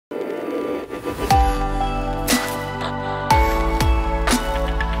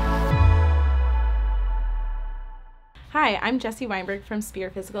Hi, I'm Jessie Weinberg from Spear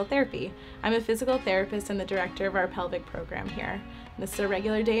Physical Therapy. I'm a physical therapist and the director of our pelvic program here. This is a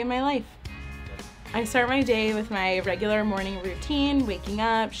regular day in my life. I start my day with my regular morning routine, waking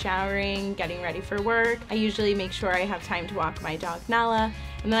up, showering, getting ready for work. I usually make sure I have time to walk my dog Nala,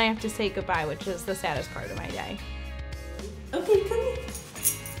 and then I have to say goodbye, which is the saddest part of my day. Okay, come here.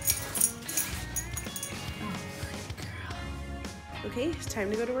 Oh, good girl. Okay, it's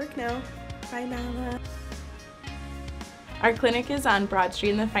time to go to work now. Bye, Nala. Our clinic is on Broad Street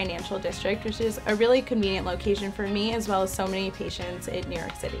in the Financial District, which is a really convenient location for me as well as so many patients in New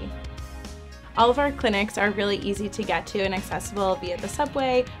York City. All of our clinics are really easy to get to and accessible via the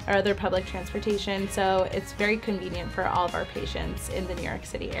subway or other public transportation, so it's very convenient for all of our patients in the New York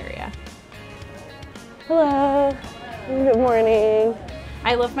City area. Hello, good morning.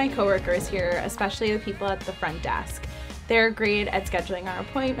 I love my coworkers here, especially the people at the front desk. They're great at scheduling our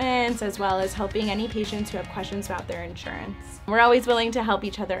appointments as well as helping any patients who have questions about their insurance. We're always willing to help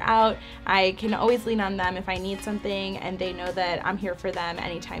each other out. I can always lean on them if I need something, and they know that I'm here for them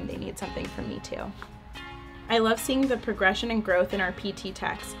anytime they need something from me too. I love seeing the progression and growth in our PT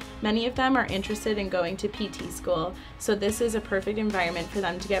techs. Many of them are interested in going to PT school, so this is a perfect environment for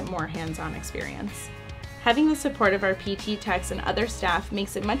them to get more hands-on experience. Having the support of our PT techs and other staff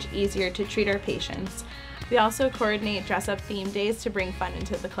makes it much easier to treat our patients. We also coordinate dress-up theme days to bring fun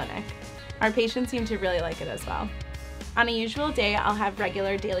into the clinic. Our patients seem to really like it as well. On a usual day, I'll have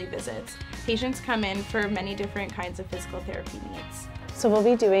regular daily visits. Patients come in for many different kinds of physical therapy needs. So we'll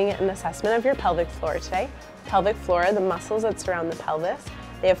be doing an assessment of your pelvic floor today. Pelvic floor are the muscles that surround the pelvis.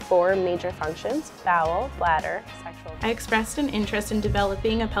 They have 4 major functions: bowel, bladder, sexual. I expressed an interest in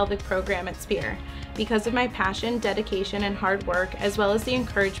developing a pelvic program at Spear. Because of my passion, dedication, and hard work, as well as the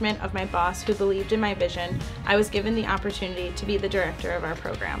encouragement of my boss who believed in my vision, I was given the opportunity to be the director of our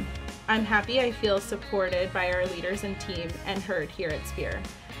program. I'm happy I feel supported by our leaders and team and heard here at Spear.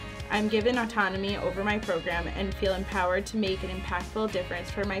 I'm given autonomy over my program and feel empowered to make an impactful difference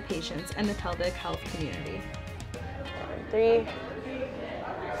for my patients and the pelvic health community. 3,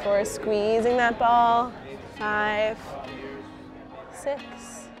 4, squeezing that ball. 5, 6.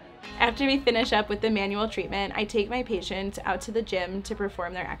 After we finish up with the manual treatment, I take my patients out to the gym to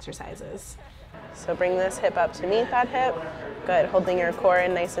perform their exercises. So bring this hip up to meet that hip. Good, holding your core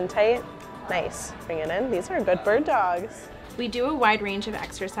in nice and tight. Nice, bring it in. These are good bird dogs. We do a wide range of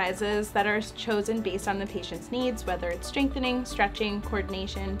exercises that are chosen based on the patient's needs, whether it's strengthening, stretching,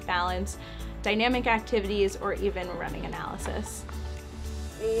 coordination, balance, dynamic activities, or even running analysis.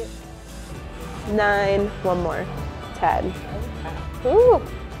 8, 9, one more, 10. Ooh.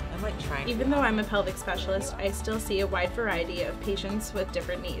 Even though I'm a pelvic specialist, I still see a wide variety of patients with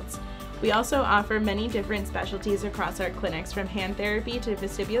different needs. We also offer many different specialties across our clinics, from hand therapy to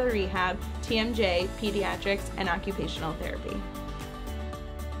vestibular rehab, TMJ, pediatrics, and occupational therapy.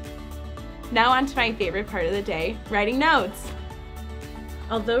 Now on to my favorite part of the day, writing notes.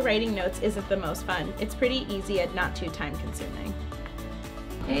 Although writing notes isn't the most fun, it's pretty easy and not too time consuming.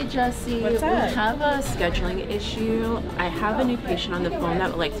 Hey Jessie, What's we up? have a scheduling issue. I have a new patient on the phone that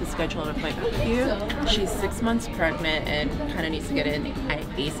would like to schedule an appointment with you. She's 6 months pregnant and kind of needs to get in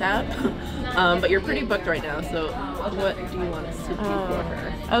ASAP. But you're pretty booked right now, so what do you want us to do for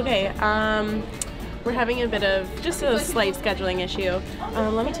her? Okay, we're having a bit of just a slight scheduling issue.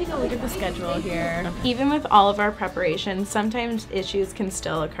 Let me take a look at the schedule here. Even with all of our preparations, sometimes issues can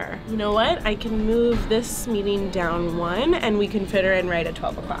still occur. You know what? I can move this meeting down 1 and we can fit her in right at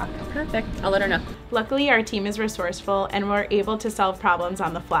 12 o'clock. Perfect, I'll let her know. Luckily, our team is resourceful and we're able to solve problems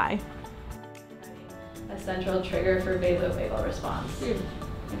on the fly. A central trigger for vasovagal response.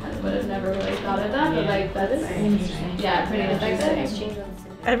 I kind of would have never really thought of that, but like that's yeah, pretty interesting.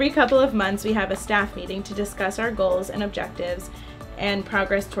 Every couple of months, we have a staff meeting to discuss our goals and objectives and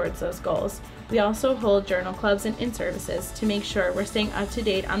progress towards those goals. We also hold journal clubs and in-services to make sure we're staying up to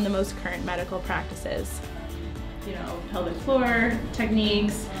date on the most current medical practices. You know, pelvic floor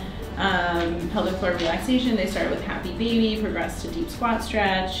techniques, pelvic floor relaxation. They start with happy baby, progress to deep squat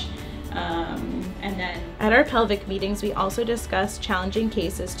stretch, and then at our pelvic meetings, we also discuss challenging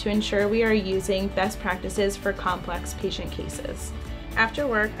cases to ensure we are using best practices for complex patient cases. After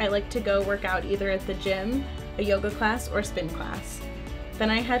work, I like to go work out either at the gym, a yoga class, or spin class. Then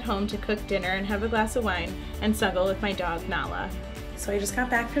I head home to cook dinner and have a glass of wine and snuggle with my dog, Nala. So I just got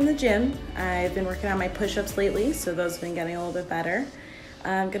back from the gym. I've been working on my push-ups lately, so those have been getting a little bit better.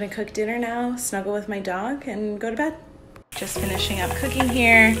 I'm gonna cook dinner now, snuggle with my dog, and go to bed. Just finishing up cooking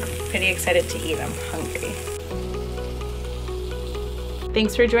here. Pretty excited to eat, I'm hungry.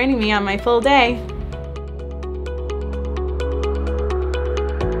 Thanks for joining me on my full day.